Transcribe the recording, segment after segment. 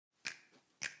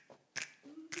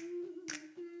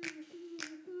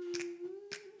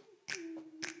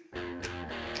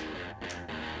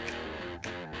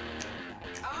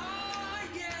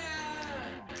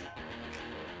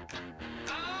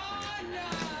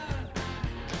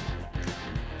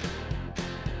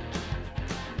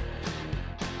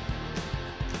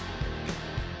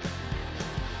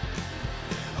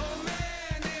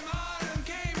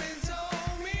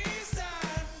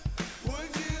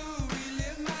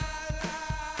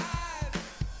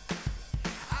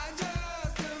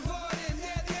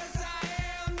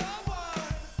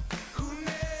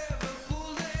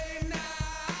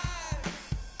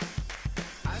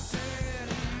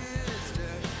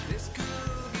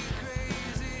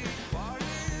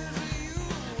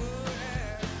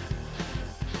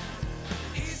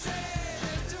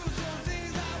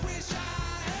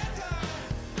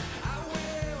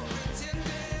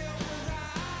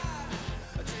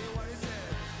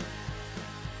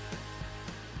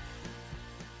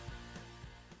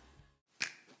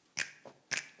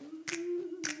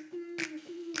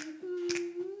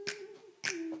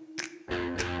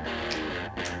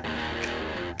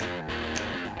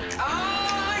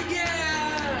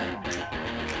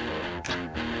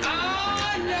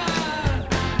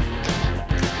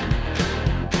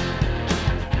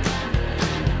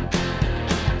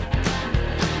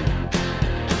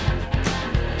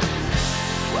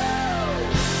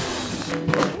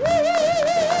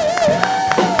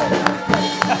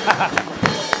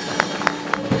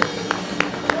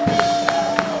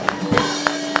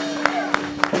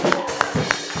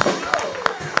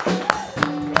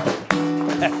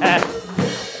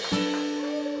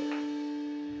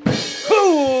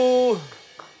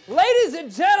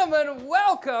gentlemen,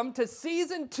 welcome to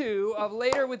season 2 of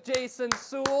Later with Jason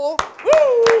Suel.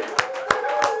 Woo!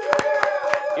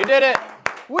 You did it.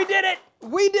 We did it.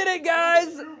 We did it,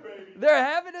 guys. They're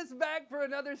having us back for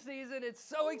another season. It's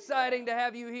so exciting to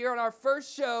have you here on our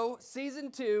first show,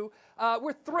 season 2.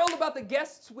 We're thrilled about the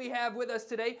guests we have with us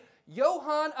today.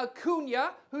 Johan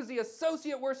Acuna, who's the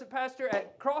associate worship pastor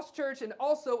at Cross Church and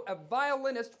also a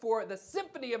violinist for the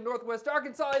Symphony of Northwest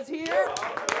Arkansas, is here.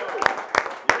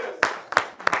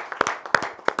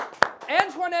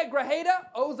 Antoinette Grajeda,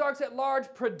 Ozarks at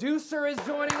Large producer, is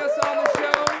joining us on the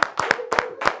show.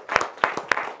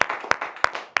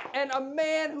 And a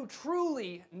man who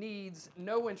truly needs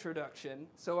no introduction,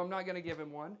 so I'm not going to give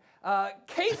him one.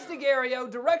 Case DeGario,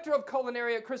 director of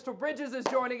culinary at Crystal Bridges, is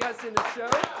joining us in the show.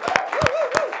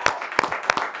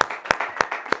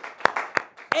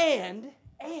 And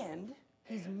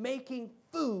he's making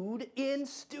food in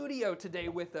studio today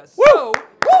with us. Woo! So,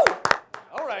 woo!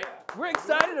 All right. We're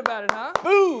excited about it, huh?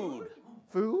 Food.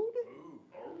 Food?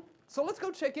 So let's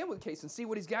go check in with Case and see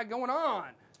what he's got going on.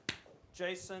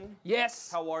 Jason. Yes.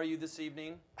 How are you this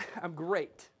evening? I'm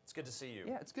great. It's good to see you.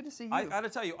 Yeah, it's good to see you. I got to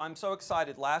tell you, I'm so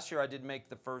excited. Last year I did make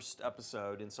the first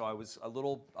episode, and so I was a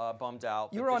little bummed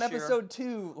out. You were on episode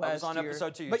 2 last year. I was on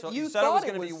episode 2. But so you said it was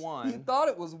going to be 1. You thought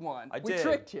it was 1. I did. We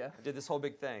tricked you. I did this whole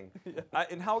big thing. Yeah.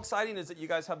 And how exciting is it you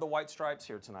guys have the white stripes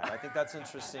here tonight? I think that's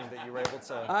interesting that you were able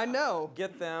to I know.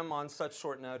 get them on such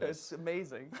short notice. It's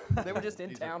amazing. They were just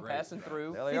in town passing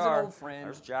through. There they He's are. an old friend.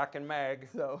 There's Jack and Meg.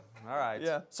 So, all right.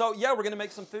 Yeah. So, yeah, we're going to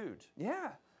make some food. yeah.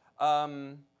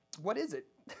 What is it?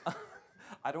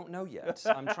 I don't know yet.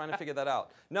 I'm trying to figure that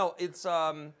out. No, it's,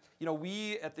 you know,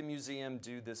 we at the museum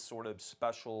do this sort of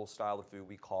special style of food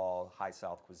we call High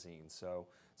South cuisine. So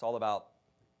it's all about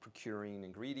procuring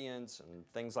ingredients and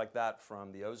things like that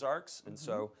from the Ozarks. And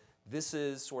so this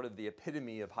is sort of the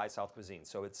epitome of High South cuisine.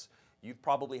 So it's, you've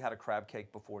probably had a crab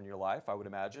cake before in your life, I would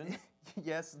imagine.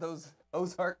 Yes, those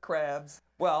Ozark crabs.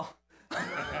 Well,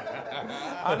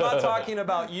 I'm not talking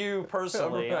about you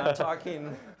personally. I'm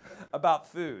talking about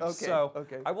food. Okay, So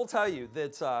okay. I will tell you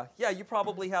that, yeah, you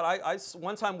probably had,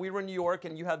 one time we were in New York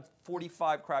and you had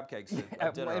 45 crab cakes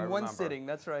at dinner, in I one remember. sitting,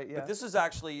 that's right, yeah. But this is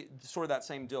actually sort of that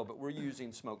same deal, but we're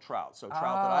using smoked trout. So trout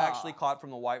that I actually caught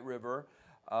from the White River.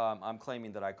 I'm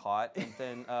claiming that I caught, and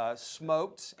then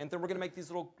smoked, and then we're going to make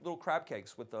these little crab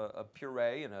cakes with a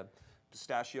puree and a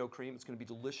pistachio cream. It's going to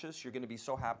be delicious. You're going to be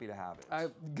so happy to have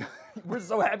it. We're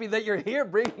so happy that you're here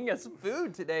bringing us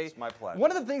food today. It's my pleasure.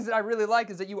 One of the things that I really like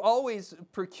is that you always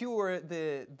procure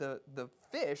the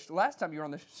fish. Last time you were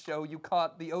on the show, you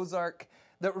caught the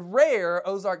rare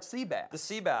Ozark sea bass. The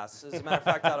sea bass, as a matter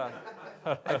of fact,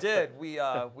 I did. We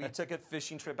took a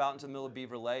fishing trip out into the middle of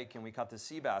Beaver Lake, and we caught the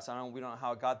sea bass. We don't know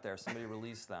how it got there. Somebody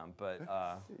released them, but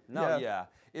yeah,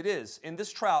 it is. And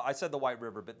this trout, I said the White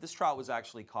River, but this trout was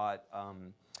actually caught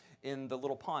in the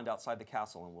little pond outside the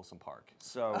castle in Wilson Park.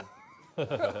 So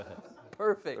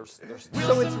perfect.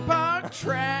 Wilson Park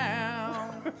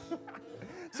trout.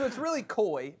 So it's really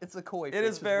coy. It's a coy fish. It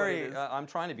is very, it is. I'm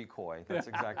trying to be coy. That's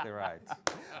exactly right.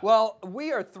 Well,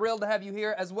 we are thrilled to have you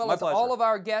here, as well My as pleasure. all of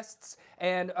our guests.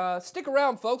 And stick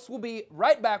around, folks. We'll be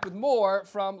right back with more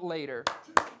from Later.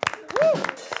 Woo!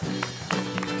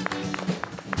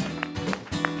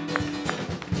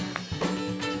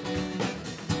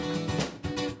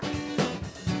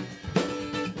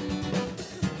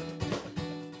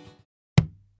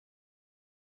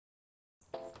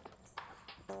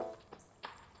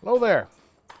 Hello there.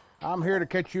 I'm here to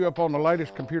catch you up on the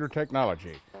latest computer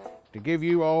technology, to give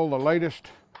you all the latest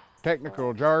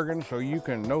technical jargon so you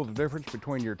can know the difference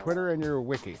between your Twitter and your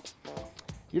wiki.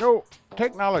 You know,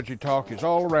 technology talk is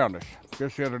all around us.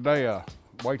 Just the other day, a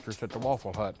waitress at the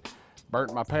Waffle Hut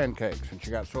burnt my pancakes, and she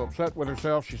got so upset with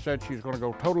herself she said she's going to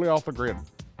go totally off the grid.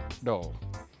 Dull.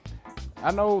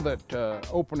 I know that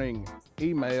opening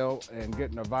email and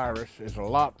getting a virus is a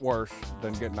lot worse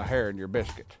than getting a hair in your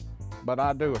biscuit, but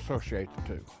I do associate the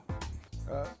two.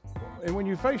 And when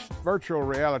you face virtual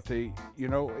reality, you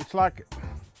know, it's like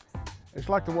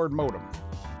the word modem.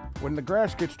 When the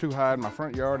grass gets too high in my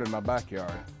front yard and my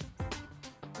backyard,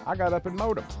 I got up and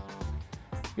mowed them.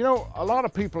 You know, a lot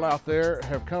of people out there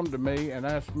have come to me and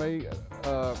asked me,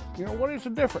 you know, what is the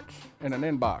difference in an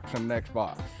inbox and an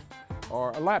Xbox,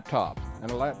 or a laptop and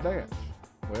a lap dance?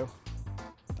 Well,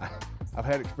 I've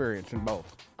had experience in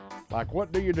both. Like,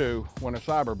 what do you do when a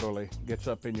cyberbully gets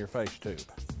up in your face tube?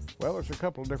 Well, there's a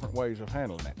couple of different ways of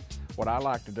handling it. What I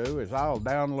like to do is I'll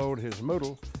download his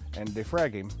Moodle and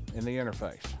defrag him in the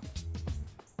interface.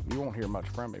 You won't hear much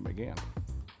from him again.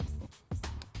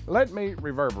 Let me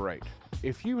reverberate.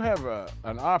 If you have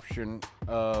an option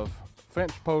of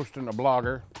fence posting a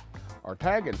blogger or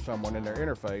tagging someone in their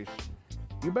interface,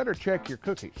 you better check your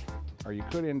cookies, or you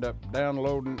could end up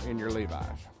downloading in your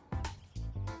Levi's.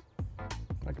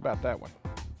 Think about that one.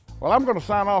 Well, I'm going to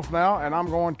sign off now, and I'm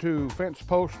going to fence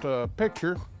post a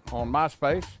picture on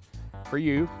MySpace for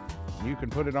you. You can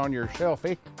put it on your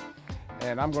selfie,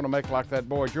 and I'm going to make like that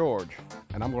boy George,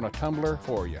 and I'm going to Tumblr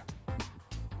for you.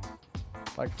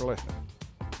 Thanks for listening.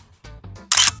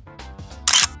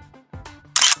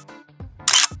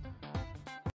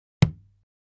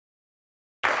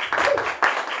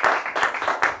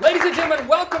 Ladies and gentlemen,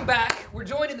 welcome back. We're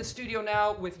joined in the studio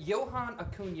now with Johan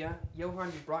Acuna. Johan,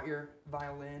 you brought your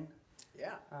violin.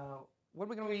 Yeah. What are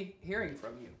we going to be hearing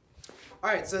from you? All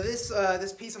right, so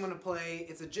this piece I'm going to play,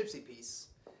 it's a gypsy piece.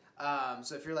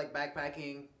 So if you're like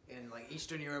backpacking in like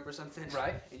Eastern Europe or something,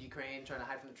 right, in Ukraine, trying to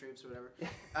hide from the troops or whatever,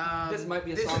 this might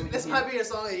be a song. This might be a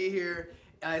song that you hear.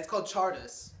 It's called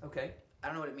Chardas. Okay. I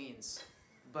don't know what it means,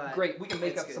 but great. We can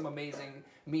make up good. some amazing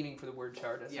meaning for the word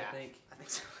Chardas. Yeah, I think. I think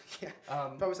so. Yeah.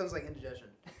 Probably sounds like indigestion.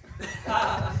 You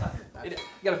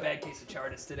got a bad case of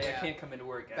Chardas today. Yeah. I can't come into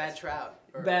work, guys. Bad trout.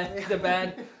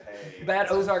 Bad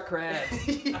Ozark crabs.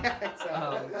 Yeah,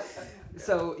 exactly.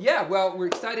 So yeah, well, we're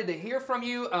excited to hear from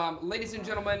you, ladies and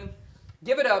gentlemen.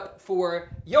 Give it up for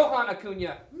Johan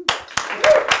Acuna.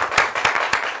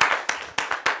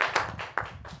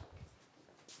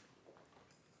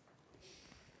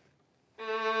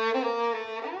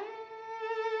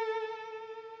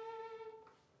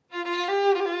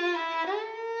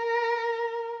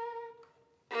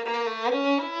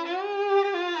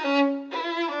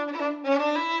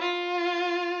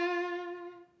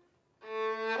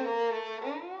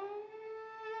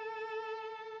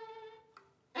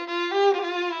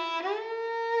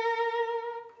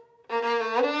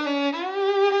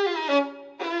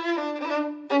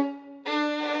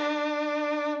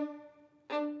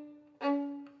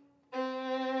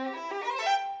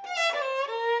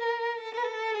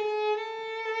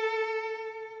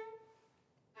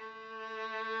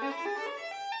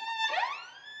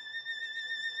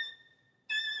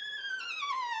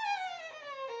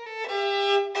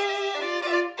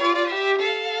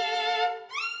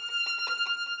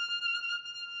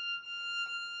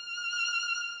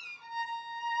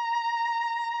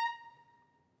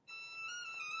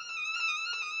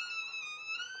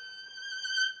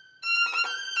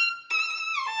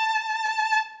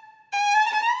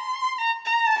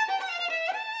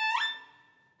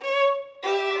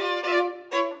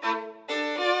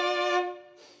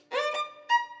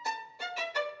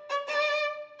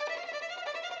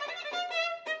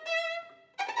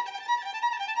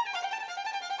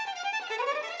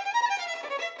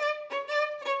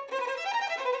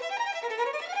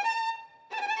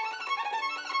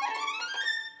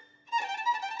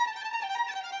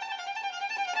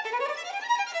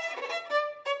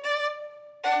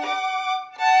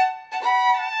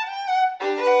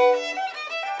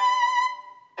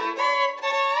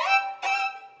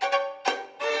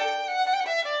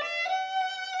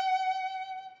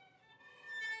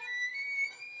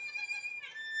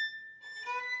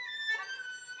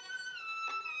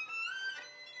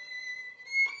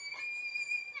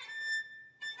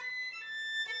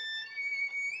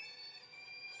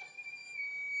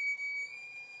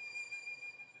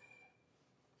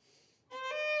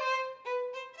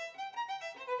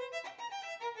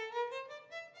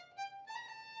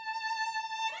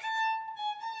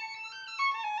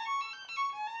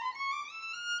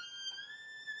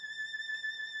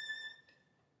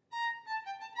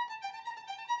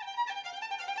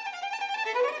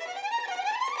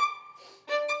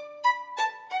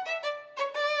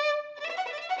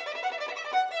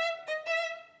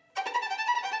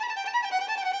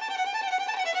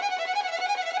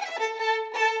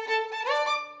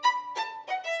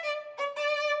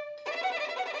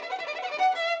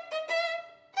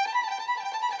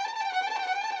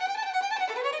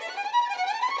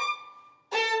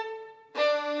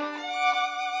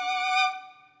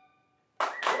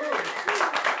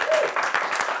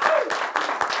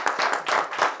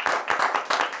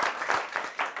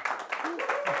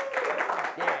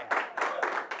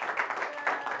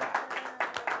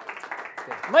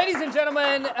 Ladies and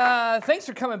gentlemen, thanks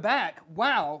for coming back.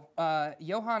 Wow,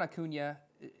 Johan Acuna,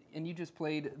 and you just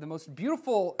played the most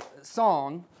beautiful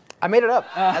song. I made it up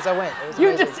as I went. It was You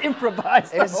amazing. just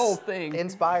improvised the whole thing.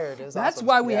 Inspired. It was That's awesome.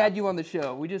 why we Yeah. had you on the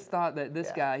show. We just thought that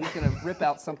this guy, he's going to rip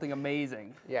out something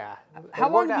amazing. Yeah. How It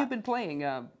long worked have you out. been playing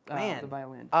the Man.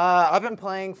 violin? I've been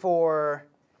playing for,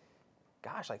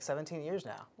 gosh, like 17 years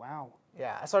now. Wow.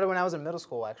 Yeah, I started when I was in middle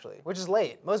school, actually, which is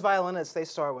late. Most violinists, they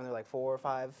start when they're like 4 or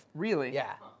 5. Really?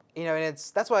 Yeah. You know, and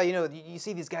that's why, you know, you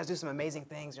see these guys do some amazing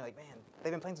things. And you're like, man,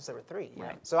 they've been playing since they were 3. You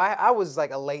know? So I was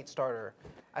like a late starter.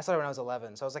 I started when I was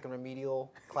 11. So I was like in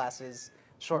remedial classes,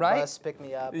 short bus, pick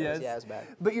me up. Yes. It was bad.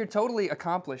 But you're totally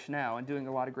accomplished now and doing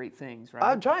a lot of great things, right?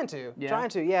 I'm trying to.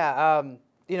 Yeah.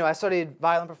 You know, I studied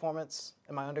violin performance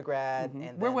in my undergrad.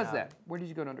 And Where then, was that? Where did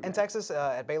you go to undergrad? In Texas,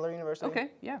 at Baylor University.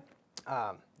 Okay, yeah.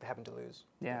 They happened to lose.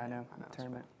 Yeah, I know.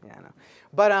 Tournament. Yeah, I know.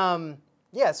 But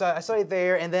yeah, so I studied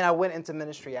there, and then I went into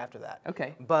ministry after that.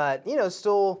 Okay. But you know,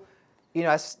 still, you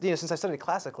know, since I studied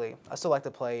classically, I still like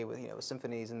to play with with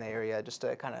symphonies in the area just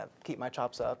to kind of keep my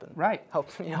chops up and help.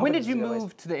 When did you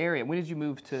move to the area? When did you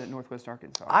move to Northwest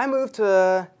Arkansas? I moved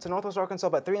to Northwest Arkansas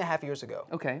about 3.5 years ago.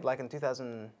 Okay. Like in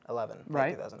 2011.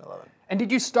 Right. 2011. And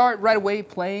did you start right away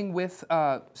playing with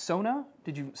Sona?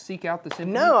 Did you seek out the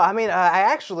symphony? No, I mean,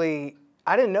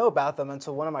 I didn't know about them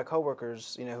until one of my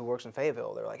coworkers, you know, who works in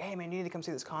Fayetteville. They were like, "Hey, man, you need to come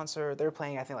see this concert." They were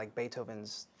playing, I think, like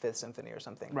Beethoven's Fifth Symphony or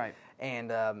something. Right. And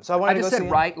so I wanted to go see him.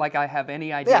 right, like I have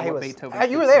any idea what Beethoven's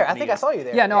You were Fifth there. I Symphony think I is. saw you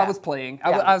there. Yeah, no, I was playing.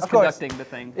 I was conducting the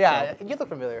thing. Yeah, so. you look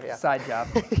familiar. Yeah. Side job.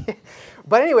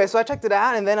 But anyway, so I checked it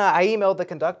out, and then I emailed the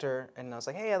conductor, and I was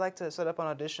like, "Hey, I'd like to set up an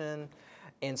audition."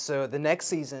 And so the next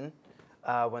season,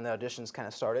 when the auditions kind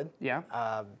of started,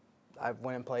 I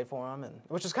went and played for him, and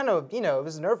which was kind of, you know, it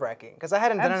was nerve-wracking because I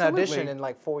hadn't done an audition in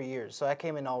like 4 years, so I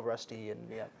came in all rusty and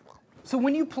yeah. So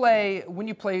when you play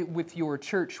with your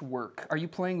church work, are you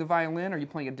playing the violin or are you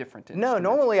playing a different instrument? No,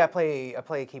 normally I play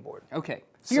a keyboard. Okay,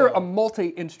 so you're a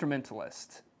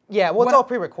multi-instrumentalist. Yeah, well, it's all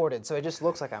pre-recorded, so it just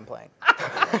looks like I'm playing.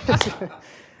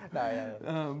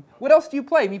 What else do you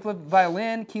play? You play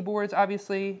violin, keyboards,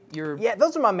 obviously. Yeah,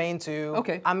 those are my main two.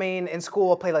 Okay. I mean, in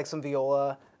school I play like some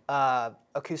viola,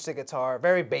 acoustic guitar,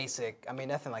 very basic. I mean,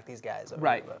 nothing like these guys.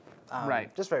 Right. Here, but,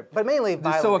 Right. Just but mainly violin.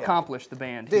 They're so accomplished, the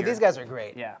band. Dude, here. these guys are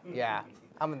great. Yeah. Yeah.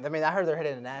 I mean, I heard they're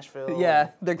headed to Nashville. Yeah,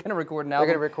 they're gonna record an album.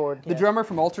 They're gonna record. The drummer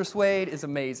from Ultra Suede is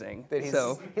amazing. Dude,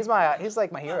 he's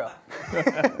like my hero.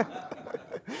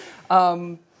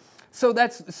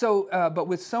 But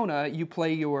with Sona, you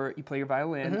play your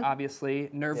violin, obviously.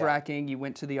 Nerve-wracking. You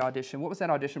went to the audition. What was that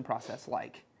audition process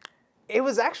like? It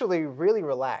was actually really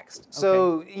relaxed.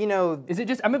 So, you know... Is it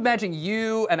just, I'm imagining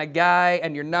you and a guy,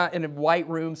 and you're not in a white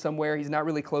room somewhere, he's not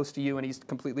really close to you, and he's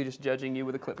completely just judging you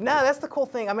with a clipboard. No, that's the cool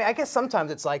thing. I mean, I guess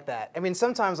sometimes it's like that. I mean,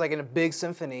 sometimes, like in a big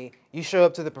symphony, you show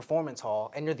up to the performance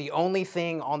hall, and you're the only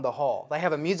thing on the hall. They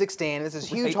have a music stand, this is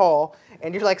huge hall,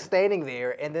 and you're like standing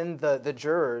there, and then the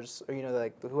jurors, or, you know,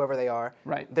 like whoever they are,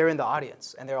 they're in the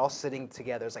audience, and they're all sitting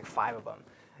together. There's like 5 of them.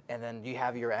 And then you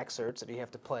have your excerpts that you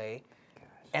have to play.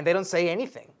 And they don't say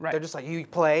anything. Right. They're just like, you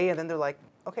play, and then they're like,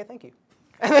 okay, thank you.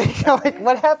 And then you're like,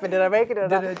 what happened? Did I make it or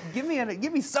not? Give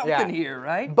me something here,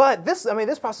 right? But this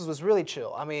process was really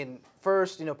chill. I mean,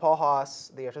 first, you know, Paul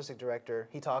Haas, the artistic director,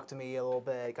 he talked to me a little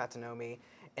bit, got to know me.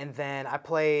 And then I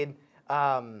played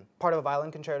part of a violin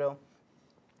concerto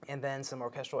and then some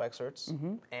orchestral excerpts.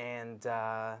 And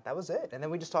that was it. And then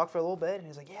we just talked for a little bit, and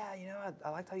he's like, yeah, you know, I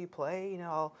liked how you play. You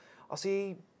know, I'll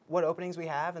see what openings we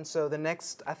have, and so the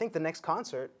next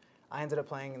concert, I ended up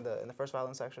playing in the first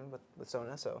violin section with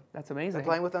Sona. So that's amazing. Been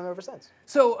playing with them ever since.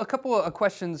 So a couple of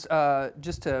questions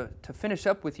just to finish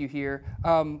up with you here.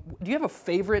 Do you have a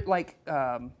favorite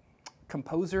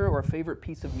composer or a favorite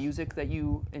piece of music that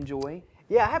you enjoy?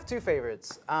 Yeah, I have 2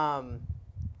 favorites.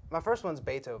 My first one's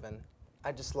Beethoven.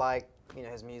 I just like, you know,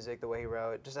 his music, the way he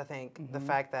wrote. Just I think the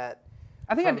fact that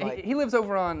he lives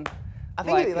over on. I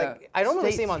think I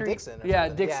normally State see him on Street. Dixon. Yeah,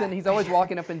 Dixon. Yeah. He's always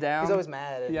walking up and down. He's always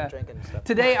mad and drinking and stuff.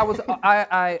 Today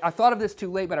I thought of this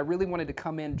too late, but I really wanted to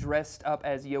come in dressed up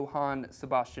as Johann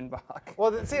Sebastian Bach.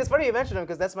 Well, see, it's funny you mentioned him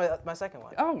because that's my second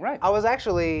one. Oh, right. I was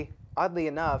actually, oddly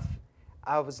enough,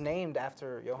 I was named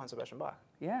after Johann Sebastian Bach.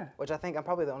 Yeah. Which I think I'm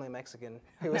probably the only Mexican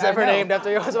who was ever named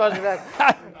after Johann Sebastian Bach.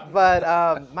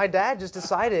 But my dad just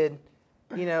decided,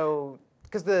 you know,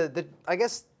 because I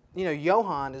guess, you know,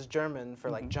 Johann is German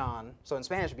for like John, so in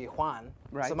Spanish it'd be Juan.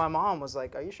 Right. So my mom was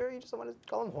like, "Are you sure you just want to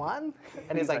call him Juan?"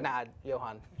 And he's like, "Nah,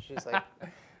 Johann." She's like,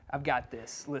 "I've got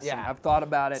this. Listen, yeah. I've thought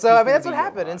about it." So I mean, that's what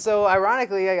happened. And so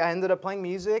ironically, I ended up playing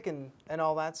music and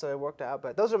all that, so it worked out.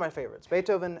 But those are my favorites: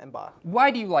 Beethoven and Bach.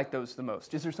 Why do you like those the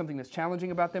most? Is there something that's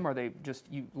challenging about them? Are they just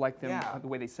you like them the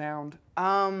way they sound?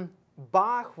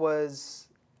 Bach was,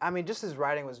 I mean, just his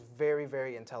writing was very,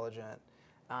 very intelligent.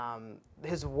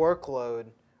 His workload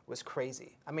was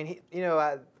crazy. I mean,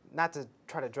 not to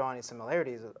try to draw any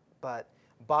similarities, but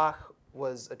Bach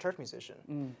was a church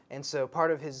musician, and so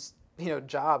part of his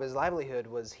job, his livelihood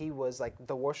was he was like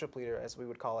the worship leader, as we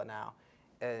would call it now,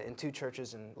 in 2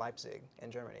 churches in Leipzig, in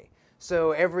Germany.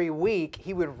 So every week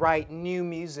he would write new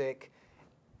music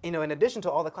you know, in addition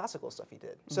to all the classical stuff he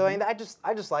did. So I mean, I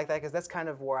just like that because that's kind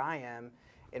of where I am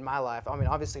in my life. I mean,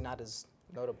 obviously not as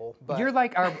notable, but You're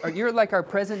like our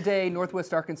present day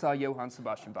Northwest Arkansas Johann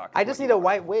Sebastian Bach. I just need a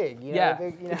white wig. You know, Yeah.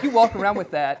 big, you know, If you walk around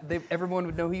with that, everyone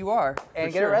would know who you are. and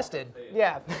for get sure. arrested.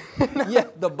 Yeah. Yeah,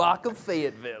 the Bach of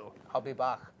Fayetteville. I'll be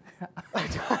Bach.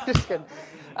 Just kidding.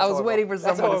 I was horrible. waiting for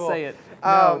That's someone to horrible. say it.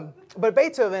 No. But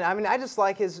Beethoven, I mean, I just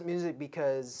like his music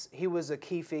because he was a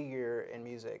key figure in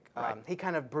music. Right. He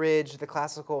kind of bridged the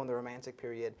classical and the Romantic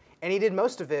period, and he did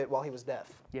most of it while he was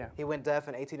deaf. Yeah. He went deaf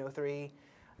in 1803,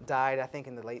 died I think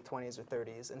in the late 20s or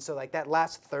 30s, and so like that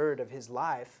last third of his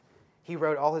life, he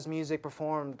wrote all his music,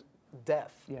 performed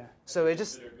deaf. Yeah. So it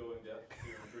just.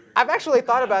 I've actually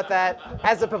thought about that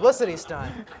as a publicity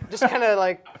stunt, just kind of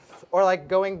like. Or like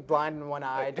going blind in one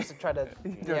eye just to try to,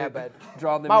 yeah, but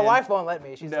Draw them my in. wife won't let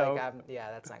me. She's No. like, yeah,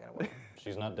 that's not gonna work.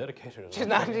 She's not dedicated. She's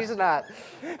not. She's not.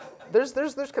 There's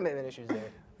commitment issues there.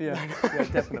 Yeah, yeah,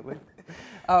 definitely.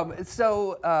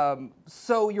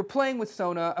 So you're playing with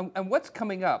Sona, and what's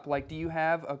coming up? Like, do you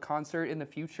have a concert in the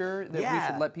future that we Yeah.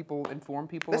 should let people inform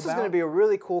people This about? is going to be a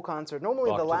really cool concert. Normally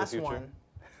Bach the to the last future. one.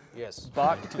 Yes.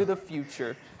 Bach to the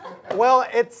future. Well,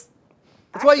 it's.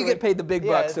 That's why you get paid the big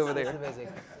yeah, bucks it's- over it's there. amazing.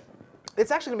 It's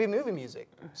actually going to be movie music.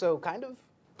 So kind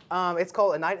of. It's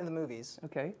called A Night in the Movies.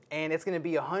 Okay. And it's going to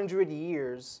be 100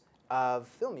 years of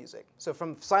film music. So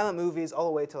from silent movies all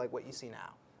the way to like what you see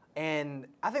now. And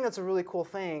I think that's a really cool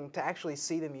thing to actually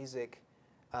see the music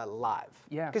live.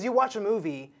 Yeah. Because you watch a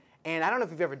movie, and I don't know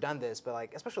if you've ever done this, but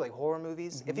like especially like horror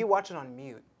movies, if you watch it on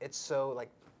mute, it's so like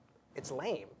it's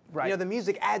lame. Right. You know, the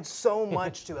music adds so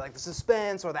much to it, like the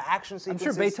suspense or the action I'm sequences.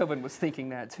 sure Beethoven was thinking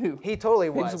that too. He totally He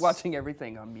was. was watching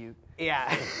everything on mute.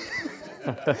 Yeah.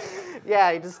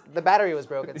 Yeah, the battery was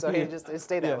broken, so it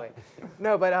stayed that Yeah. way.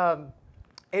 No, but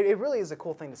it really is a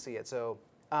cool thing to see it. So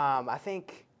I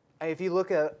think if you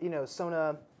look at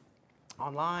Sona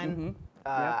online,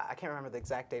 Yeah. I can't remember the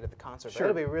exact date of the concert, Sure.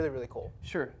 but it'll be really, really cool.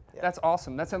 Sure. Yeah. That's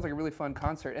awesome. That sounds like a really fun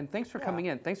concert. And thanks for Yeah. coming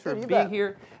in. Thanks for Yeah, you being bet.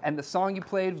 here. And the song you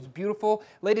played was beautiful.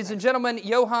 Ladies and gentlemen,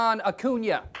 Johann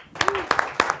Acuna.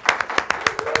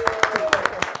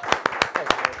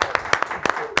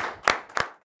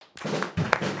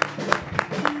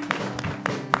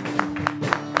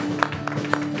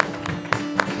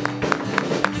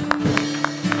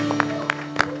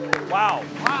 Wow.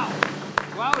 Wow.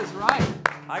 Wow is right.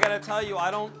 I gotta tell you, I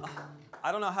don't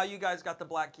know how you guys got the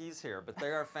black keys here, but they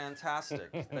are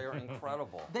fantastic. They are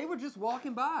incredible. They were just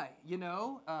walking by, you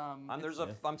know. I'm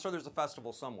sure there's a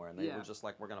festival somewhere, and they Yeah. were just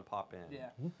like, we're gonna pop in. Yeah.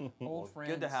 Old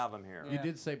friends. Good to have them here. You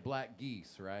did say black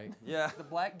geese, right? Yeah. The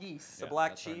black geese. The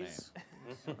black that's our cheese.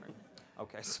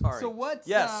 Okay, sorry. So what's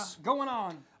Yes. going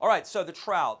on? All right, so the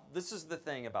trout, this is the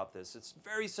thing about this. It's a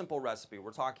very simple recipe.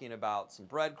 We're talking about some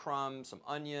breadcrumbs, some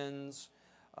onions,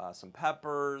 some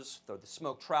peppers, throw the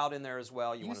smoked trout in there as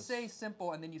well. You wanna say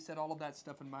simple, and then you said all of that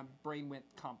stuff, and my brain went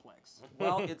complex.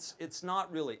 Well, it's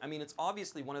not really. I mean, it's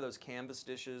obviously one of those canvas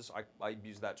dishes, I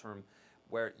use that term,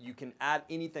 where you can add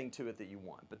anything to it that you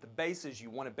want. But the base is you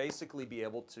want to basically be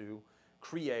able to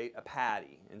create a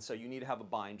patty. And so you need to have a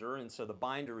binder. And so the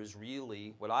binder is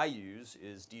really, what I use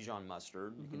is Dijon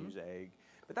mustard. You can use egg.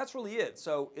 But that's really it.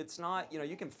 So it's not,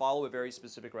 you can follow a very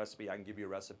specific recipe. I can give you a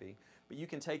recipe. But you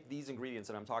can take these ingredients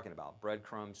that I'm talking about,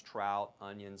 breadcrumbs, trout,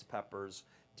 onions, peppers,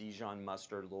 Dijon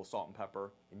mustard, a little salt and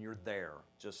pepper, and you're there.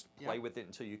 Just play with it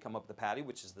until you come up with the patty,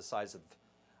 which is the size of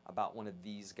about one of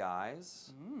these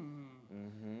guys.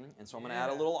 And so I'm going to add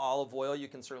a little olive oil. You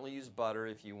can certainly use butter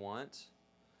if you want.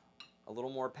 A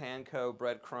little more panko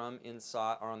breadcrumb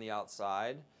inside or on the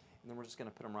outside. And then we're just going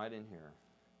to put them right in here.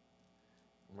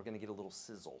 And we're going to get a little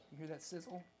sizzle. You hear that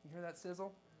sizzle? You hear that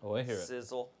sizzle? Oh, I hear it.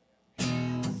 Sizzle.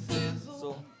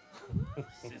 Sizzle.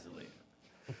 Sizzling.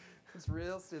 It's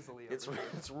real sizzly.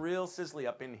 It's real sizzly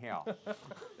up in here.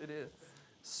 It is.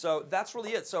 So that's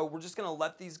really it. So we're just going to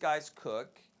let these guys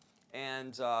cook.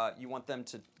 And you want them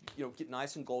to get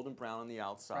nice and golden brown on the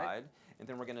outside. Right. And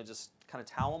then we're going to just kind of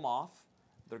towel them off.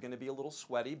 They're going to be a little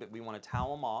sweaty, but we want to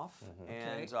towel them off.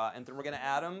 And then we're going to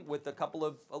add them with a couple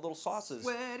of little sauces.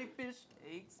 Sweaty fish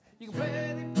cakes. You can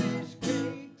sweaty fish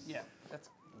cakes. Yeah, that's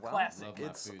classic. Love my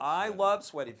food I sweaty. love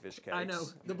sweaty fish cakes. I know.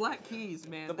 The Black Keys,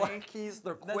 man. The Black Keys,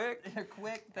 they're quick. They're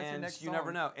quick. That's your And next you song.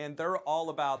 never know. And they're all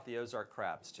about the Ozark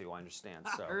crabs, too, I understand.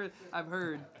 So. I've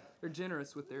heard. They're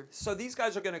generous with their... So these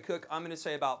guys are going to cook, I'm going to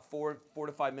say about 4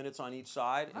 to 5 minutes on each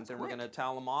side, and then we're quick. going to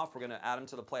towel them off. We're going to add them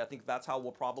to the plate. I think that's how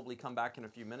we'll probably come back in a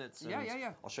few minutes. And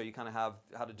Yeah. I'll show you kind of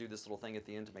how to do this little thing at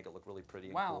the end to make it look really pretty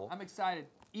and Wow, cool. I'm excited.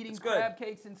 Eating It's good. crab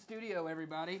cakes in studio,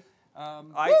 everybody.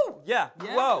 Yeah. Yeah.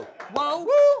 Whoa. Whoa. Woo.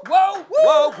 Whoa. Woo.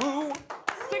 Whoa. Woo.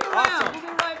 Stick around. Awesome. We'll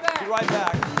be right back. Be right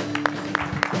back.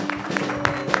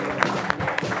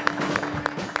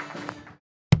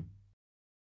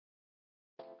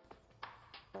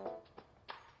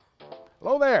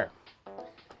 Hello there.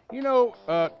 You know,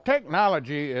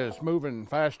 technology is moving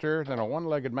faster than a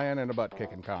one-legged man in a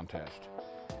butt-kicking contest.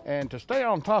 And to stay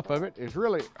on top of it is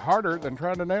really harder than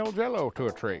trying to nail Jell-O to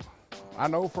a tree. I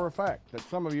know for a fact that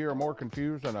some of you are more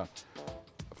confused than a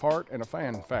fart in a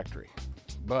fan factory.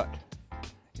 But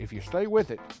if you stay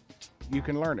with it, you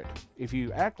can learn it. If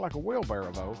you act like a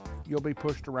wheelbarrow, though, you'll be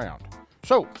pushed around.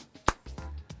 So,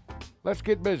 let's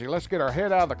get busy. Let's get our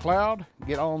head out of the cloud,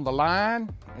 get on the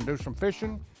line, and do some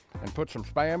fishing, and put some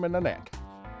spam in the net.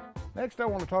 Next, I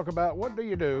want to talk about what do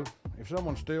you do if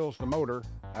someone steals the motor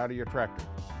out of your tractor?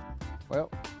 Well,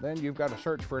 then you've got to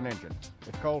search for an engine.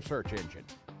 It's called search engine.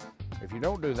 If you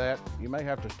don't do that, you may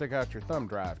have to stick out your thumb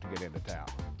drive to get into town.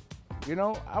 You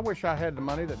know, I wish I had the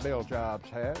money that Bill Jobs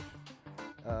has.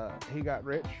 He got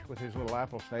rich with his little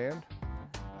Apple stand.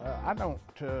 I don't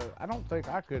think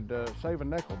I could save a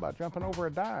nickel by jumping over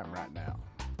a dime right now.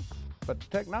 But the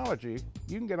technology,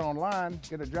 you can get online,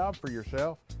 get a job for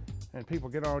yourself, and people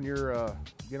get on your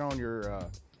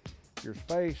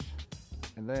space,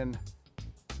 and then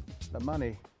the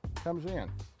money comes in.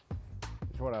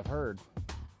 Is what I've heard.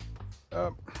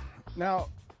 Now,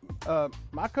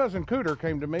 my cousin Cooter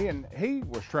came to me, and he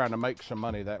was trying to make some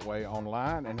money that way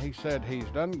online, and he said he's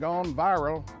done gone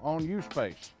viral on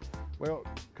U-Space. Well,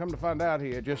 come to find out,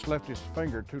 he had just left his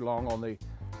finger too long on the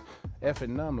effing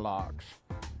num locks.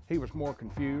 He was more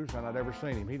confused than I'd ever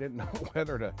seen him. He didn't know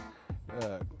whether to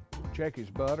check his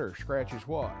butt or scratch his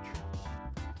watch.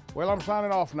 Well, I'm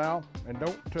signing off now, and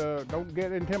don't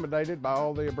get intimidated by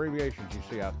all the abbreviations you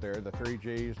see out there, the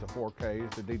 3Gs, the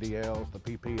 4Ks, the DDLs, the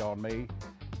PP on me.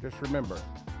 Just remember,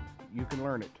 you can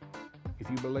learn it if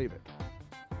you believe it.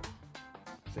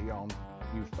 See you on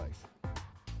U-Space.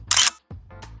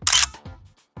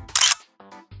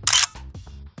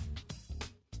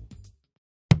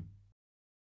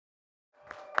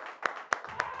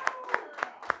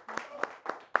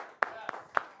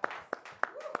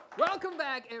 Welcome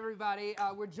back, everybody.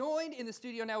 We're joined in the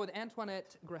studio now with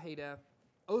Antoinette Grajeda,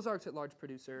 Ozarks at Large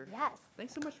producer. Yes.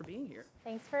 Thanks so much for being here.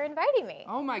 Thanks for inviting me.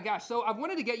 Oh my gosh. So I've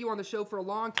wanted to get you on the show for a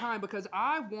long time because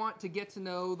I want to get to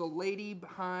know the lady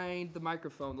behind the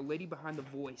microphone, the lady behind the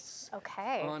voice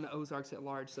Okay. on Ozarks at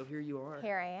Large. So here you are.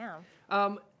 Here I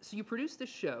am. So you produced this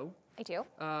show. I do.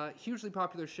 Hugely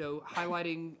popular show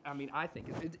highlighting, I mean, I think,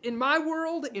 in my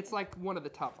world, it's like one of the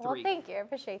top Well, three. thank you. I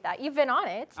appreciate that. You've been on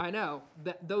it. I know.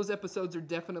 Those episodes are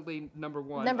definitely number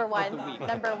one. Number of one. the week.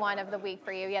 Number one of the week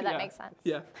for you. Yeah, that makes sense.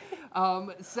 Yeah.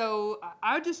 So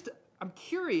I'm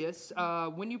curious,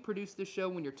 when you produce this show,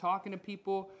 when you're talking to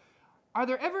people, are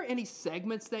there ever any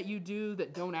segments that you do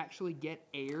that don't actually get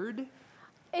aired?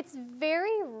 It's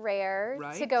very rare to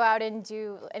Right? go out and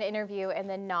do an interview and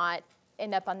then not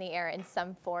end up on the air in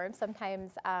some form.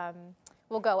 Sometimes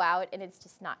we'll go out and it's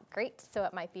just not great, so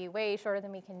it might be way shorter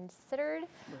than we considered.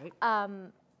 Right.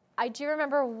 I do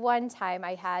remember one time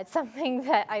I had something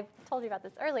that I told you about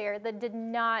this earlier that did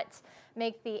not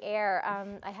make the air.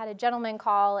 I had a gentleman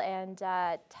call and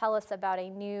tell us about a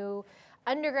new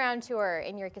underground tour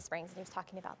in Eureka Springs, and he was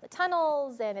talking about the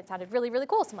tunnels, and it sounded really, really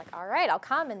cool. So I'm like, all right, I'll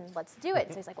come and let's do it.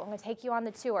 So he's like, well, I'm gonna take you on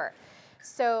the tour.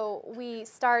 So we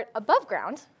start above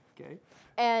ground. Okay.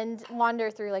 And wander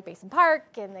through like Basin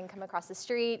Park and then come across the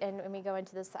street and we go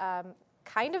into this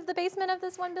kind of the basement of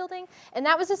this one building. And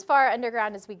that was as far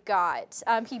underground as we got.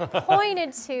 He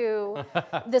pointed to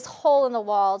this hole in the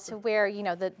wall to where, you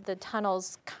know, the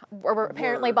tunnels were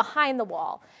apparently behind the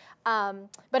wall.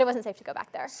 But it wasn't safe to go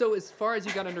back there. So as far as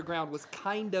you got underground was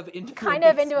kind of into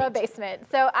A basement.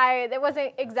 So it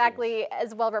wasn't exactly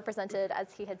as well represented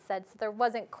as he had said. So there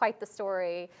wasn't quite the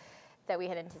story that we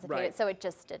had anticipated, Right. so it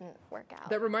just didn't work out.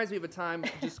 That reminds me of a time,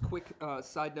 just quick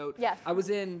side note. Yes. I was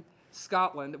in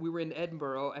Scotland. We were in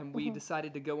Edinburgh, and we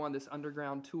decided to go on this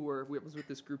underground tour. It was with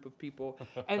this group of people.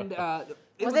 And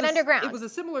Was it underground? It was a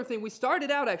similar thing. We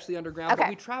started out actually underground, but Okay.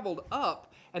 we traveled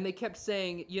up, and they kept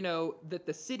saying, you know, that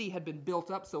the city had been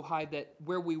built up so high that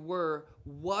where we were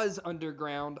was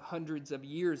underground hundreds of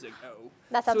years ago.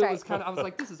 That sounds so it right. was kind of, I was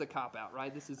like, this is a cop-out,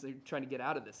 right? This is trying to get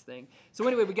out of this thing. So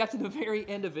anyway, we got to the very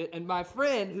end of it, and my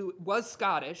friend, who was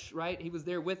Scottish, right? He was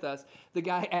there with us. The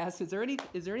guy asked, is there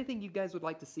anything you guys would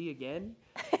like to see again?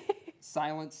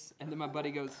 Silence, and then my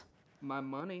buddy goes, my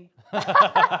money. I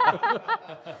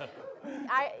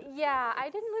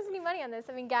didn't lose any money on this.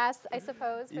 I mean, gas, I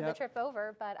suppose, for Yeah. the trip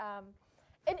over, but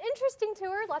An interesting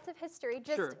tour, lots of history,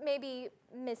 just Sure. maybe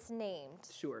misnamed.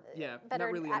 Sure. Yeah. Better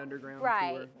not really an at- underground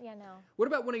right. tour. Yeah, no. What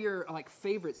about one of your like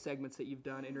favorite segments that you've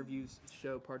done? Interviews,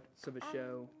 show parts of a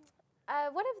show.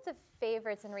 One of the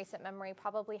favorites in recent memory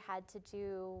probably had to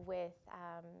do with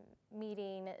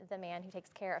meeting the man who takes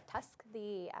care of Tusk,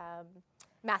 the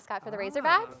mascot for the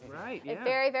Razorbacks. Right. A Yeah.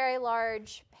 very, very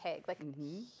large pig, like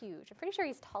Mm-hmm. huge. I'm pretty sure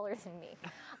he's taller than me.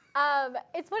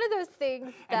 It's one of those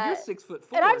things that. And you're 6'4".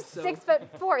 And I'm so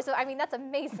 6'4", so I mean that's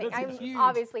amazing. That's a I'm huge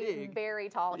obviously pig. very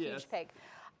tall, Yes. huge pig.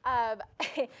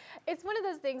 It's one of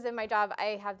those things in my job.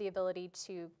 I have the ability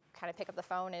to kind of pick up the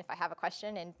phone, and if I have a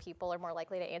question, and people are more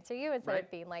likely to answer you instead Right.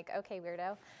 of being like, "Okay,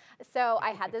 weirdo." So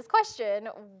I had this question: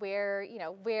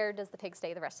 where does the pig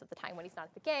stay the rest of the time when he's not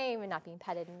at the game and not being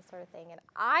petted and sort of thing? And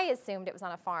I assumed it was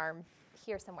on a farm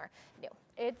here somewhere. No,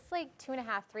 it's like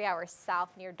 2.5, 3 hours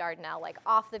south near Dardanelle, like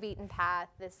off the beaten path.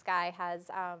 This guy has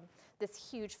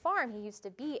this huge farm. He used to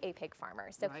be a pig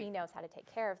farmer, so he Right. knows how to take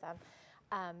care of them.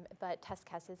 But Tusk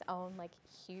has his own like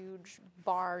huge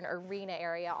barn arena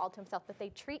area all to himself, but they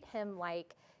treat him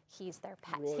like he's their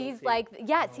pet. He's Royalty. like,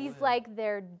 yes, he's like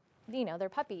their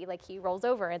puppy. Like he rolls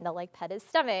over and they'll like pet his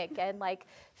stomach and like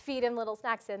feed him little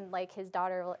snacks, and like his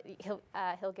daughter,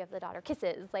 he'll give the daughter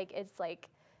kisses. Like it's like,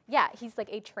 yeah, he's like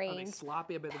a Are they trained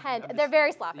sloppy? They're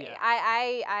very sloppy. Yeah.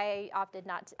 I opted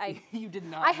not to. You did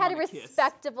not. I had a wanna kiss.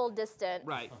 respectable distance.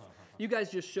 Right. You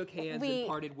guys just shook hands and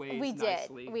parted ways we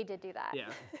nicely. did. We did do that.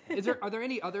 Yeah. Are there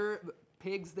any other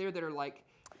pigs there that are like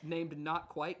named not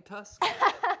quite Tusk?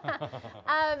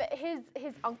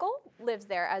 His uncle lives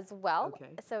there as well. Okay.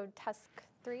 So Tusk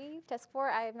 3, Tusk 4.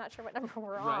 I'm not sure what number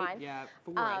we're Right. on. Yeah.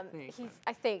 4, I think.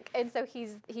 I think, and so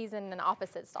he's in an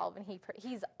opposite stall, and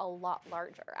he's a lot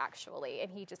larger actually,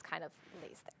 and he just kind of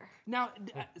lays there. Now,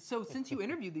 so since you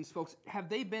interviewed these folks, have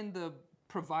they been the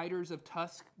providers of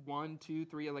Tusk 1, 2,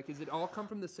 3? Like, is it all come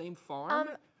from the same farm?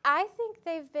 I think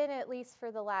they've been at least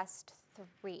for the last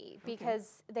 3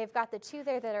 because they've got the 2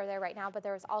 there that are there right now, but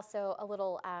there was also a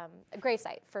little a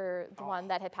gravesite for the one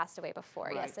that had passed away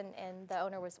before. Yes, Right. and the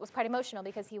owner was quite emotional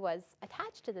because he was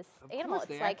attached to this animal. course,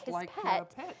 It's they like act his like,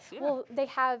 pet. pets, yeah. Well, they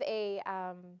have a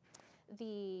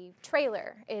the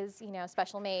trailer is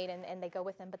special made, and they go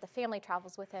with him, but the family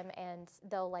travels with him, and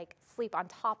they'll like sleep on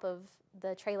top of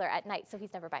the trailer at night, so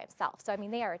he's never by himself. So I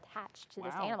mean, they are attached to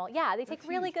this Wow. animal. Yeah, they That's take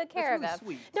really huge. good That's care really of him.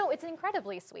 sweet. No, it's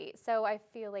incredibly sweet. So I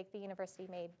feel like the university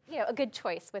made a good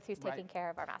choice with who's Right. taking care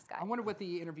of our mascot. I wonder what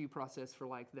the interview process for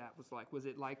like that was like. Was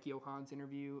it like Johan's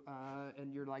interview,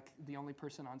 and you're like the only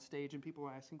person on stage, and people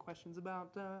are asking questions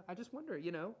about? I just wonder,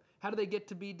 how do they get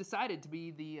to be decided to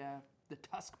be the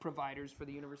Tusk providers for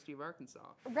the University of Arkansas?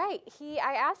 Right.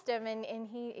 I asked him, and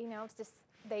he, it's just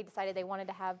they decided they wanted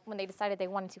to have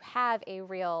a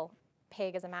real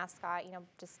pig as a mascot.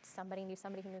 Just somebody knew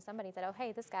somebody who knew somebody. Said, oh,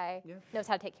 hey, this guy knows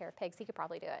how to take care of pigs. He could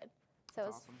probably do it. So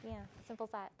it's awesome. simple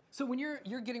as that. So when you're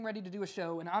getting ready to do a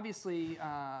show, and obviously,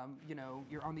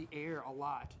 you're on the air a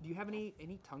lot. Do you have any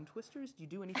tongue twisters? Do you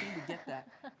do anything to get that?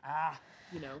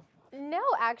 No,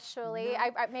 actually,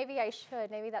 maybe I should.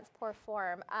 Maybe that's poor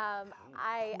form.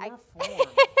 I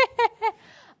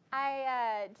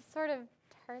just sort of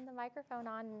turn the microphone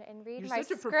on and read You're my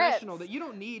such a scripts. professional that you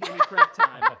don't need any prep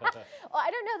time. Well, I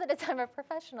don't know that I'm a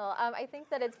professional. I think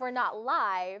that we're not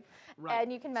live, Right.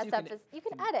 and you can So mess up. You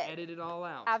can edit. Edit it all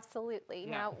out. Absolutely.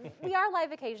 Yeah. Now, we are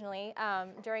live occasionally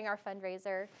during our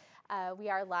fundraiser. We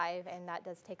are live, and that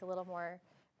does take a little more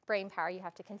brain power. You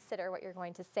have to consider what you're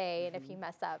going to say, and if you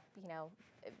mess up,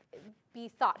 be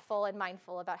thoughtful and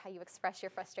mindful about how you express your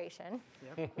frustration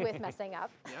with messing up.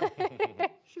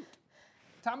 Shoot.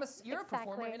 Thomas, you're a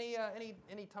performer. Exactly.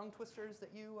 Any tongue twisters that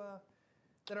you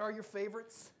that are your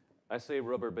favorites? I say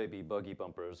rubber baby buggy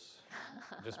bumpers,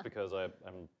 just because I'm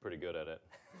pretty good at it.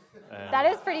 And That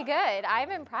is pretty good.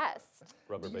 I'm impressed.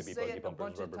 rubber Did you baby say buggy it a bumpers,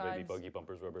 bunch of rubber baby times? buggy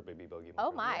bumpers, rubber baby buggy bumpers.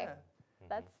 Oh my, Yeah.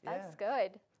 that's Yeah.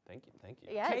 good. Thank you.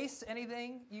 Yes. Case,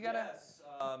 anything? You gotta. Yes,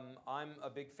 I'm a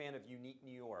big fan of Unique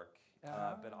New York,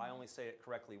 but I only say it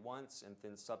correctly once, and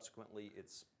then subsequently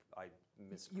I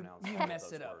mispronounce you all of mess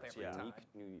those it up words. every yeah. time.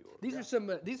 Unique New York. These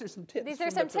are some tips. These are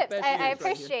from some the tips. I professionals right here.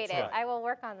 appreciate it. Right. I will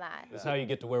work on that. That's how you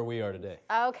get to where we are today.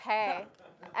 Okay.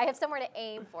 I have somewhere to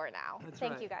aim for now. That's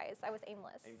Thank right. you guys. I was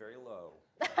aimless. Aim very low.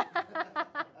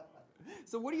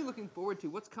 So what are you looking forward to?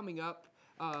 What's coming up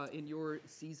in your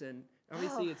season?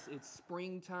 Obviously, it's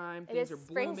springtime. It Things is are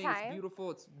blooming. springtime. It's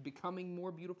beautiful. It's becoming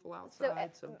more beautiful So,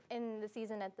 outside. So, in the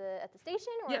season at the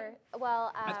station, or Yeah.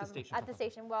 well, At the station. At the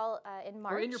station. Well, in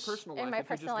March. or in your personal life, In my if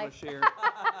personal you life. just want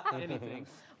to share anything.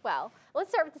 Well,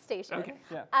 let's start with the station. Okay.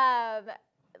 Yeah.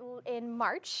 In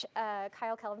March,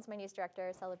 Kyle Kellums, my news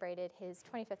director, celebrated his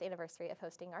 25th anniversary of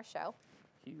hosting our show.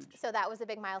 Huge. So that was a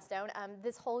big milestone.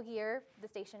 This whole year, the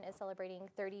station is celebrating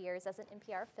 30 years as an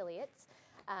NPR affiliate.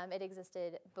 It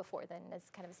existed before then as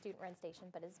kind of a student-run station,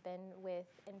 but has been with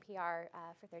NPR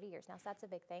for 30 years now, so that's a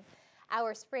big thing.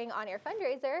 Our spring on-air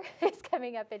fundraiser is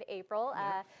coming up in April.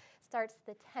 Starts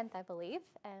the 10th, I believe,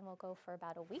 and will go for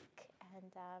about a week.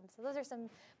 And so those are some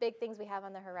big things we have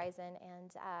on the horizon.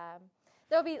 And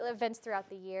there'll be events throughout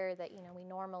the year that we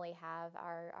normally have.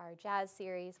 Our jazz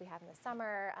series we have in the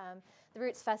summer. The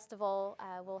Roots Festival,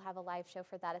 we'll have a live show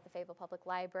for that at the Fayetteville Public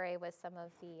Library with some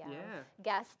of the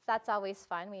guests. That's always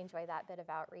fun. We enjoy that bit of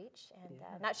outreach.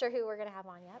 And not sure who we're going to have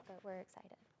on yet, but we're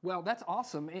excited. Well, that's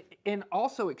awesome. And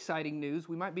also exciting news,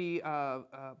 we might be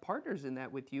partners in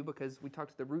that with you because we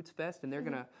talked to the Roots Fest and they're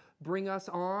going to bring us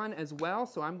on as well.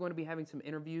 So I'm going to be having some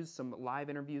interviews, some live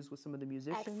interviews with some of the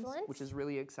musicians, which is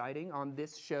really exciting on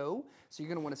this show. So you're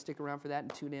going to want to stick around for that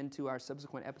and tune in to our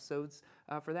subsequent episodes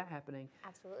for that happening.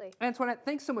 Absolutely. Antoinette,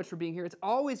 thanks so much for being here. It's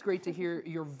always great to hear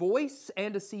your voice,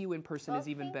 and to see you in person is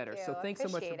even better. So thanks so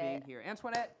much for being here.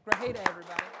 Antoinette Grajeda,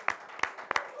 everybody.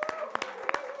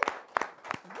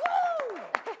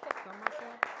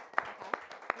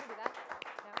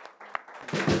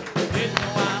 Didn't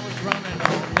know I was running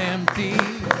on empty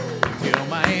till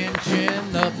my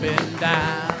engine up and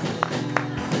down.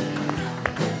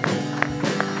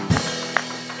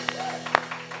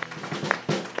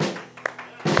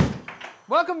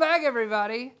 Welcome back,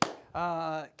 everybody.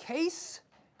 Case,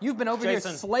 you've been over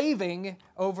Jason. here slaving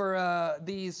over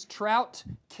these trout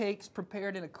cakes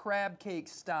prepared in a crab cake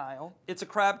style. It's a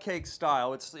crab cake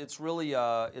style. It's really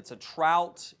it's a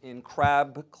trout in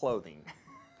crab clothing.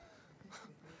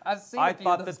 I've seen I a few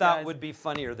thought of those that guys. would be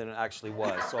funnier than it actually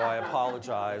was, so I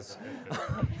apologize.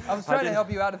 I was trying to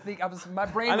help you out. My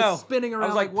brain I know. was spinning around. I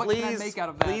was like, what please, can I make out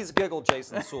of that? please giggle,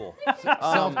 Jason Suel.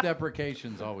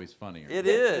 Self-deprecation's always funnier. It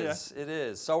is. It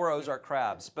is. So are Ozark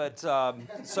crabs. But so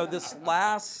this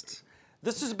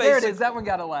is There it basic. is. That one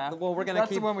got a laugh. Well, we're gonna That's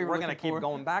keep the one we were we're gonna looking keep for.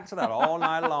 going back to that all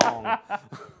night long,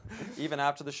 even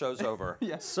after the show's over.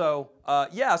 Yeah. So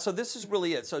so this is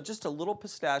really it. So just a little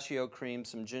pistachio cream,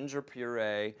 some ginger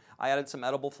puree. I added some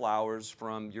edible flowers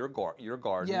from your garden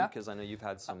Yeah. because I know you've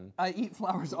had some. I eat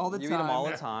flowers all the time. You eat them all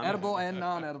the time. Edible and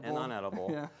non-edible. And non-edible.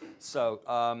 Yeah. So,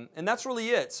 and that's really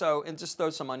it. So, and just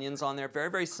throw some onions on there. Very,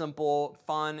 very simple,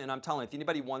 fun. And I'm telling you, if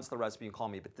anybody wants the recipe, you can call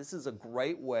me. But this is a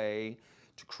great way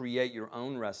to create your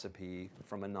own recipe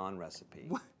from a non-recipe.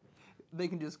 They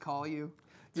can just call you.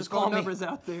 Just Your phone call me. number's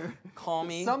out there. Call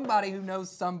me. Somebody who knows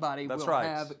somebody That's will right.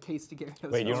 have Case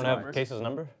DeGarrio's Wait, you don't number. have Case's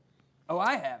number? Oh,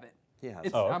 I have it. Yeah.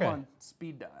 It's, Oh, I'm okay. on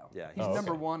speed dial. Yeah, He's he's-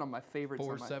 number one on my favorites. on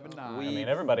my phone. 479. I mean,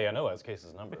 everybody I know has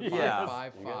Case's number. Yeah.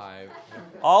 555.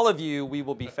 All of you, we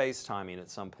will be FaceTiming at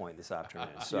some point this afternoon.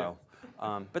 So,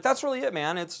 but that's really it,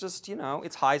 man. It's just,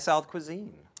 it's high South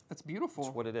cuisine. That's beautiful.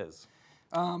 That's what it is.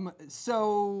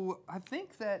 So I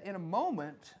think that in a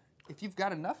moment, if you've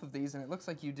got enough of these, and it looks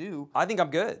like you do, I think I'm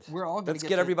good. we're all going to Let's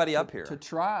get everybody up here. to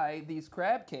try these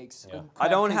crab cakes. Yeah. I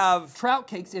don't have- trout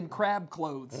cakes in crab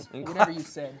clothes. Whatever you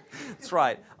said. That's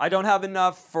right. I don't have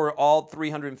enough for all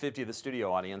 350 of the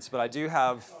studio audience, but I do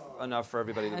have enough for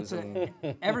everybody that was That's in.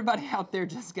 it. Everybody out there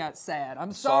just got sad.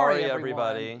 I'm sorry, everyone.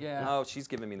 everybody. Yeah. Oh, she's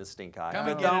giving me the stink eye. Come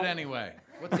But and get don't- it anyway.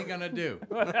 What's he gonna do?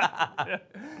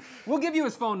 We'll give you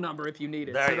his phone number if you need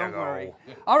it. There so you don't go. worry.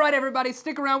 All right, everybody,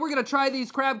 stick around. We're gonna try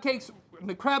these crab cakes.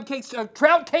 The crab cakes,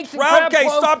 trout cakes, and Crab crab cakes,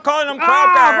 clothes. stop calling them crab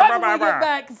Right cakes. when we get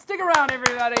back. Stick around,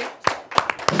 everybody.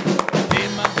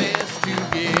 Did my best to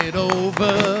get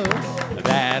over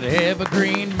that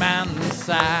evergreen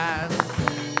mountainside.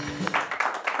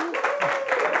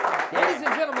 Ladies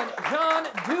and gentlemen, John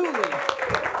Dooley.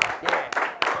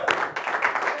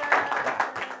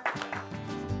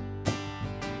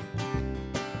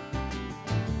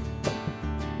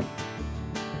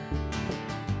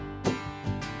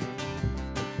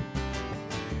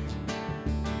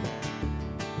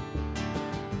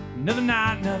 Another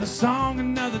night, another song,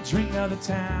 another drink, another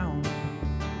town.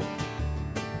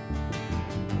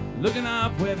 Looking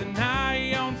up where the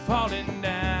night on falling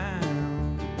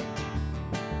down.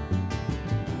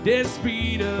 Dead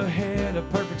speed ahead, a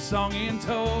perfect song in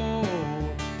tow.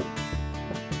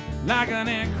 Like an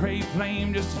air-crate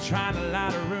flame just trying to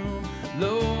light a room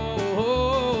low.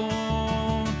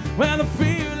 Well, I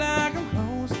feel like I'm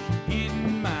close,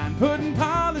 hitting mine, putting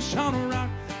polish on a rock,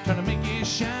 trying to make it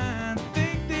shine.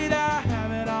 Think that I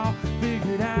have it all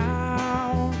figured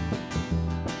out.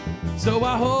 So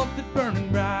I hope that burning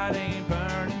bright ain't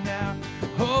burning out.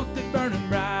 Hope that burning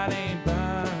bright ain't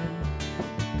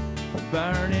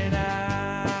burning out.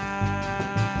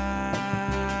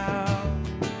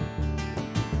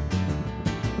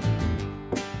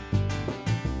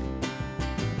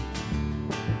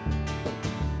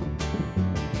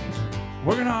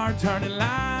 Working hard, turning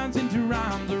lines into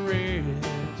rhymes of rich.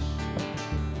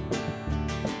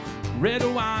 Red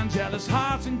wine, jealous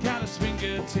hearts, and callous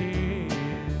fingertips.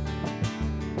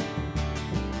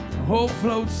 Hope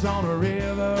floats on a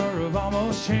river of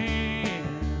almost chance.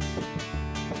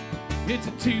 It's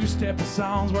a two-step of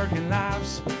songs, working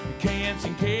lives, can'ts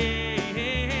and cans.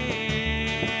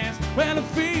 Well, I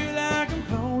feel like I'm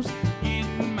close,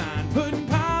 getting mine, putting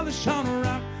polish on a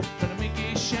rock, trying to make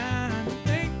it shine.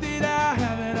 Think that I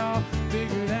have it all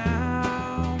figured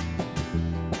out.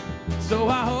 So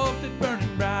I hope that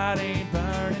burning bright ain't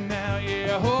burning now.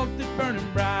 Yeah, I hope that burning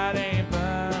bright ain't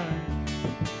burning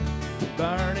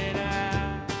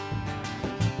out.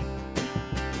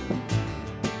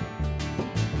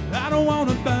 I don't want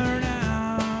to burn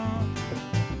out.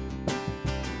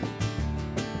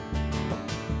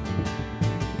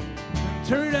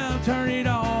 Turn it up, turn it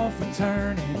off, and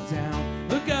turn it down.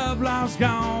 Look up, life's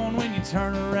gone when you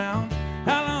turn around.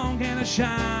 How long can I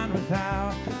shine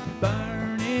without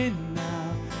burning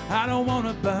out? I don't want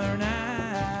to burn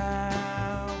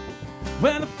out.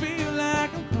 Well, I feel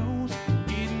like I'm close,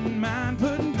 getting mine,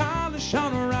 putting polish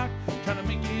on a rock, trying to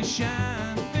make it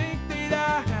shine. Think that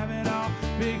I have it all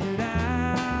figured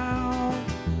out.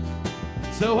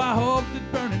 So I hope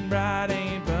that burning bright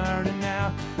ain't burning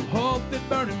now. Hope that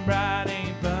burning bright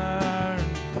ain't burning.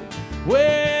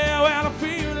 Well, I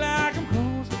feel like I'm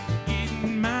close,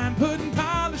 getting mine, putting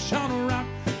polish on a rock,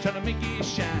 trying to make it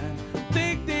shine.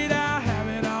 Think that I have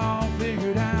it all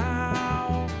figured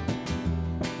out.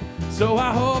 So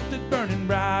I hope that burning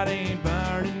bright ain't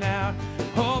burning now.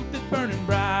 Hope that burning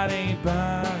bright ain't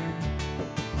burning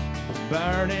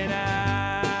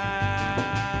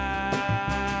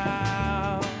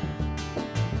out.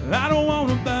 I don't want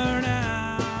to burn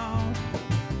out.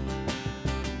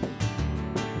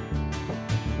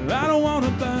 I don't want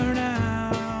to burn out.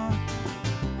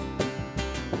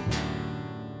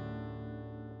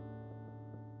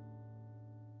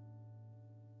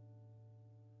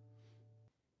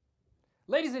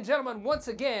 Ladies and gentlemen, once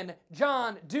again,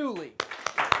 John Dooley.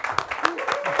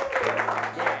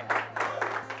 Yeah.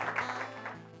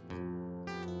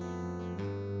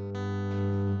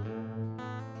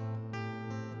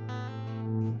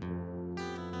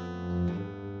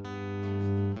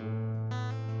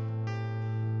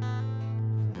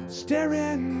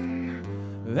 Staring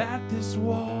at this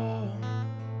wall.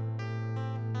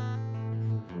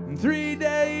 In 3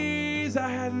 days I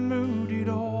hadn't moved at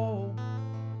all.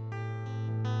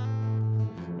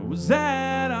 Was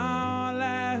that our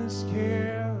last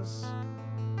kiss?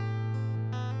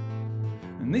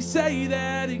 And they say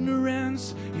that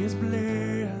ignorance is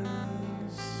bliss.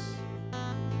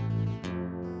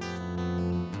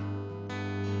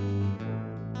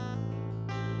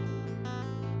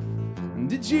 And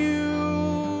did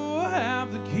you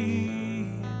have the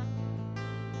key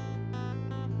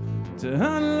to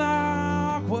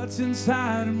unlock what's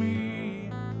inside of me?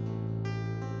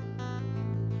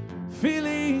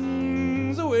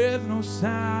 Feelings with no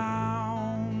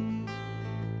sound,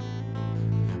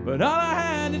 but all I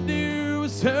had to do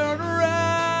was turn around.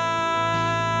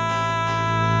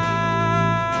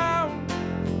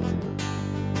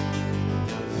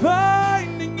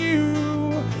 Finding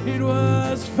you, it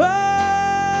was finding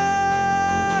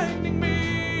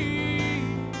me.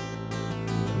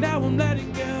 Now I'm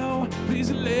letting go,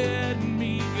 please let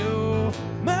me go.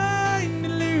 Mine to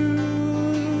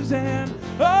lose and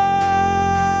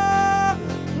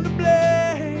to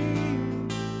blame.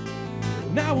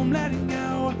 Now I'm letting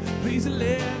go, please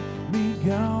let me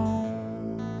go.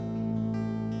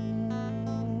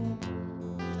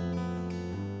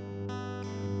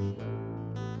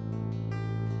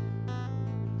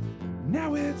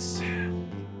 Now it's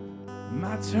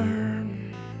my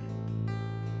turn.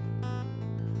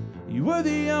 You were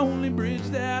the only bridge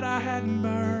that I hadn't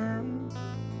burned.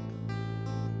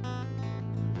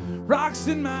 Rocks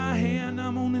in my hand,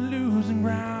 I'm only losing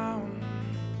ground.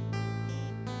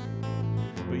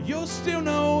 But you're still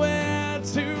nowhere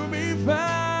to be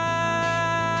found.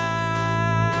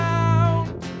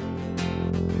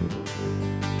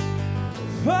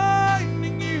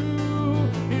 Finding you,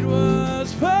 it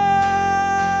was finding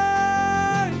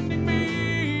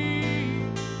me.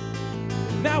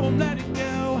 Now I'm letting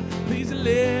go, please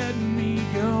let me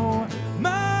go.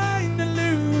 Mine to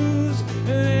lose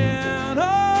and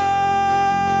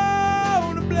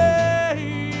all to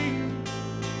blame.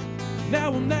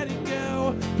 Now I'm letting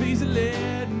go, please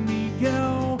let me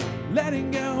go.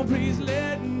 Letting go, please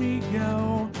let me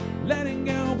go. Letting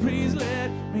go, please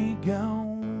let me go.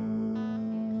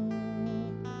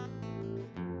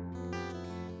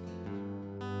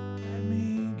 Let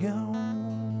me go.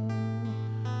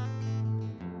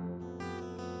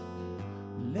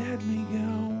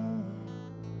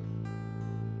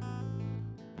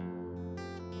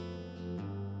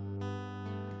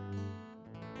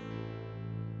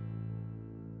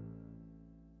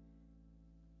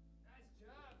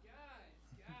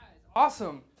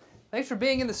 Awesome. Thanks for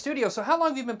being in the studio. So how long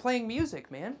have you been playing music,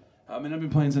 man? I mean, I've been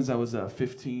playing since I was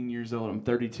 15 years old. I'm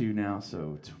 32 now,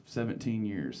 so 17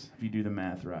 years, if you do the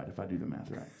math right, if I do the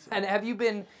math right. So. And have you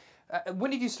been,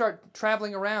 when did you start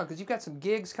traveling around? Because you've got some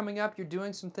gigs coming up, you're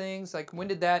doing some things. Like, when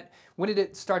did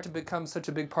it start to become such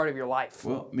a big part of your life?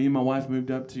 Well, me and my wife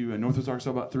moved up to Northwest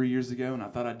Arkansas about 3 years ago, and I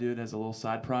thought I'd do it as a little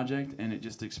side project, and it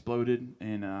just exploded,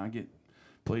 and I get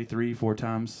play 3-4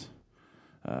 times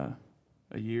a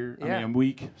year. Yeah. I mean, a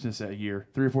week, since a year.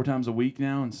 3 or 4 times a week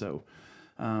now, and so...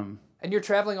 and you're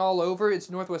traveling all over. It's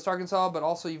Northwest Arkansas, but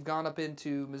also you've gone up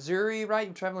into Missouri, right?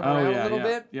 You're traveling around a little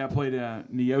bit. Yeah, I played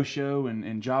Neosho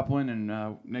and Joplin,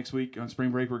 and next week on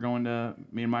spring break me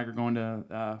and Mike are going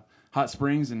to Hot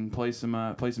Springs and play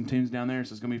some tunes down there.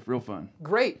 So it's gonna be real fun.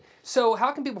 Great. So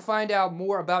how can people find out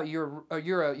more about you're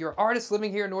an artist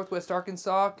living here in Northwest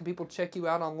Arkansas? Can people check you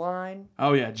out online?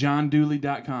 Oh yeah,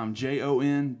 JohnDooley.com,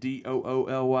 JONDOOLY.com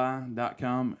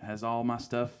has all my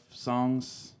stuff,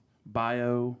 songs,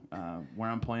 bio, where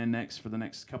I'm playing next for the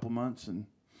next couple months, and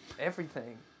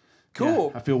everything.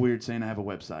 Cool. Yeah, I feel weird saying I have a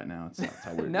website now. That's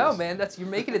how weird No, it is. man, you're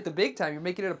making it the big time. You're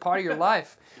making it a part of your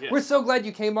life. Yes. We're so glad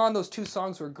you came on. Those 2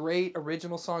 songs were great.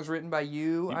 Original songs written by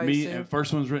you, I assume.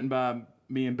 First one was written by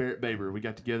me and Barrett Baber. We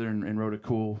got together and wrote a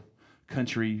cool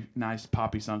country, nice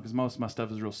poppy song, because most of my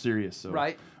stuff is real serious. So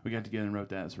we got together and wrote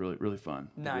that. It's really, really fun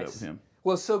to do that with him.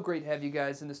 Well, it's so great to have you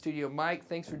guys in the studio. Mike,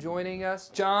 thanks for joining us.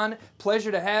 John,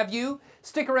 pleasure to have you.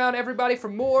 Stick around, everybody, for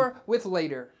more with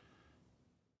Later.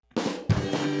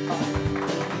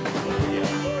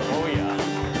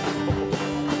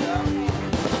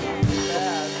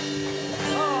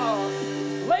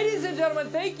 Ladies and gentlemen,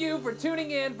 thank you for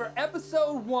tuning in for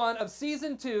episode 1 of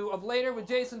season 2 of Later with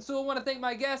Jason Suel. I want to thank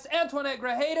my guests. Antoinette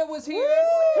Grajeda was here.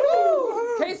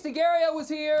 Case DeGaria was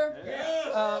here.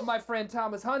 Yes. My friend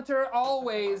Thomas Hunter.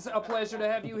 Always a pleasure to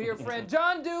have you here, friend.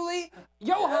 John Dooley,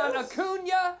 Johan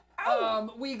Acuna.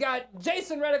 We got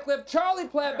Jason Redcliffe, Charlie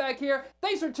Platt back here.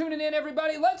 Thanks for tuning in,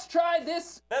 everybody. Let's try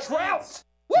this trout.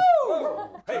 Woo!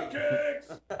 Pancakes!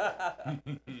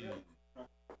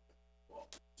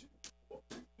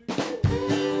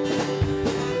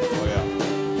 Oh yeah,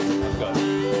 let's go.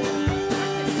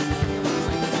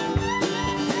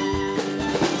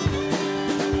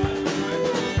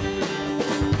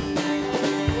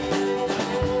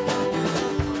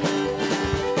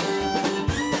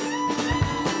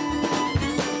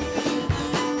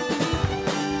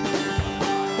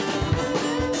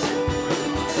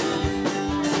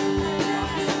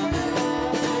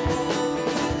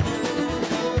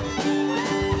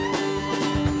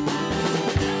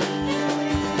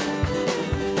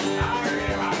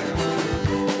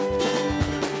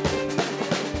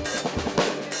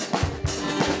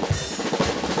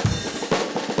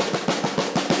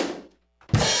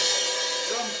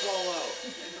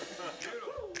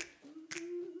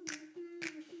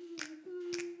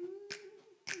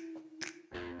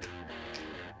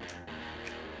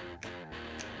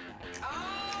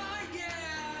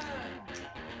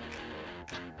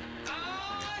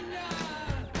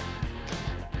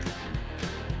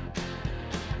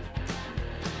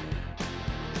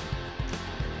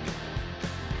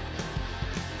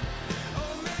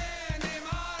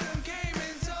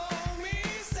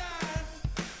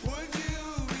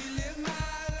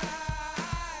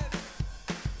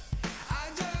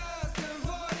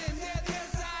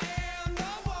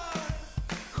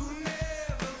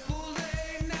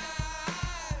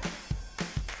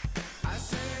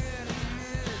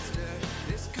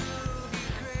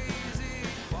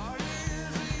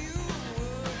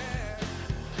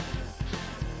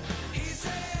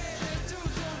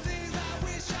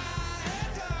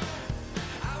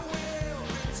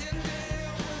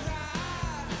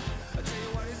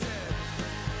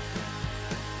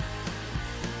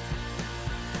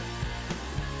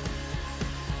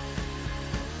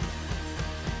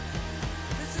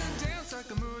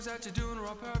 That you're doing it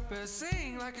on purpose.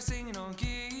 Sing like you're singing on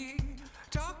key.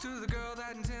 Talk to the girl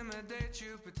that intimidates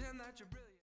you. Pretend that you're brilliant.